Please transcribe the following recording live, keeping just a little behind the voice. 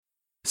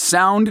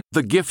Sound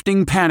the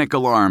gifting panic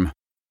alarm.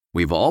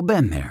 We've all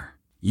been there.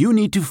 You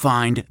need to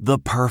find the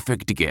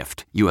perfect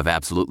gift. You have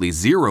absolutely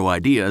zero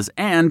ideas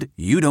and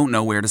you don't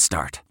know where to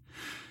start.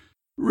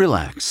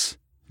 Relax.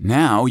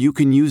 Now you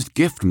can use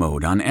gift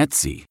mode on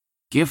Etsy.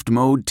 Gift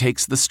mode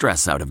takes the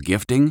stress out of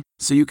gifting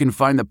so you can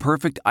find the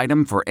perfect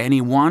item for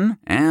anyone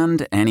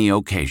and any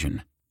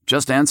occasion.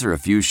 Just answer a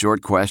few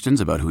short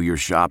questions about who you're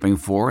shopping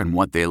for and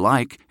what they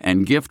like,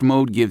 and gift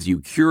mode gives you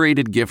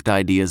curated gift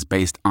ideas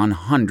based on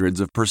hundreds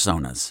of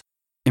personas.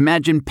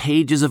 Imagine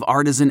pages of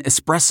artisan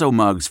espresso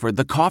mugs for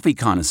the coffee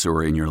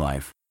connoisseur in your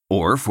life.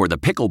 Or for the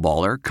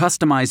pickleballer,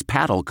 customized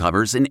paddle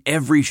covers in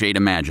every shade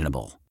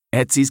imaginable.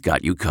 Etsy's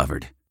got you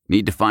covered.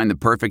 Need to find the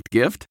perfect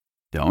gift?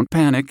 Don't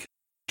panic.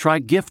 Try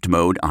gift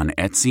mode on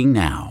Etsy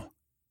now.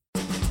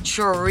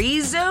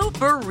 Chorizo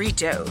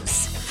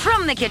burritos.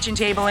 From the kitchen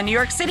table in New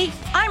York City,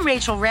 I'm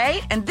Rachael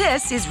Ray, and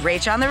this is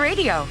Rach on the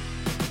Radio.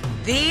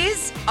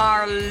 These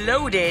are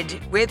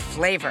loaded with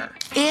flavor.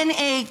 In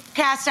a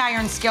cast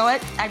iron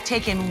skillet, I've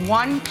taken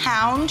 1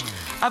 pound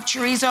of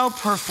chorizo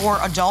per 4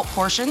 adult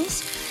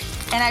portions,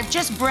 and I've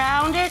just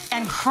browned it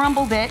and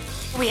crumbled it.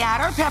 We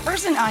add our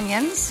peppers and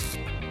onions,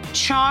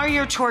 char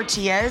your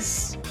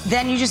tortillas,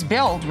 then you just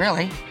build,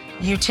 really.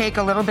 You take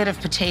a little bit of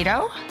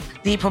potato,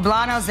 the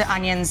poblanos, the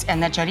onions,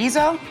 and the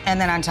chorizo, and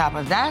then on top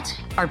of that,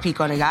 our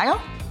pico de gallo,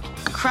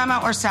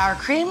 crema or sour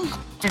cream,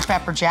 and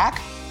pepper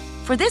jack.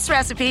 For this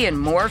recipe and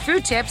more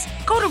food tips,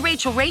 go to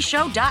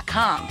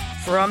RachelRayShow.com.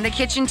 From the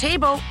kitchen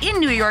table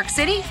in New York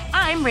City,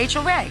 I'm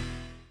Rachael Ray.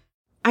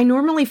 I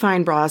normally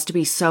find bras to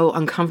be so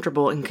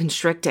uncomfortable and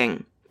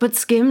constricting, but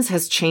Skims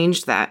has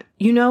changed that.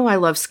 You know I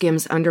love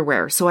Skims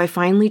underwear, so I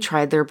finally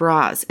tried their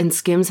bras, and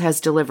Skims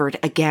has delivered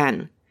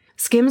again.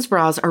 Skims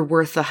bras are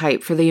worth the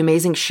hype for the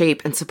amazing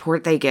shape and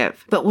support they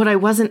give, but what I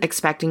wasn't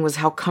expecting was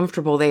how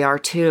comfortable they are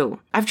too.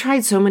 I've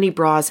tried so many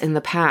bras in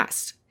the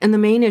past, and the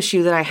main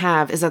issue that I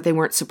have is that they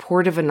weren't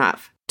supportive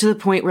enough, to the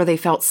point where they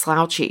felt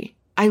slouchy.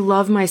 I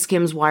love my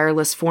Skims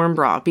wireless form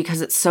bra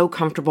because it's so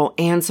comfortable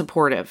and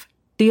supportive.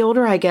 The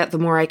older I get, the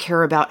more I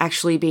care about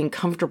actually being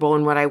comfortable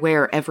in what I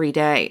wear every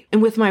day.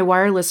 And with my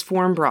wireless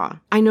form bra,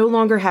 I no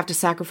longer have to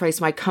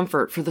sacrifice my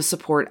comfort for the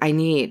support I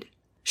need.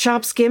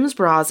 Shop Skims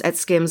bras at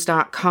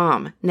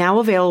skims.com, now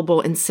available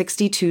in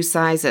 62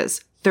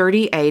 sizes,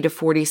 30A to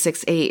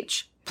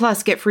 46H.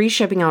 Plus, get free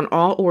shipping on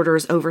all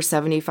orders over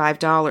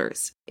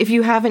 $75. If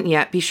you haven't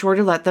yet, be sure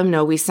to let them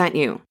know we sent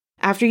you.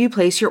 After you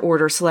place your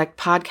order, select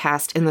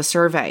podcast in the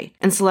survey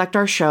and select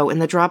our show in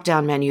the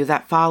drop-down menu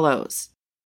that follows.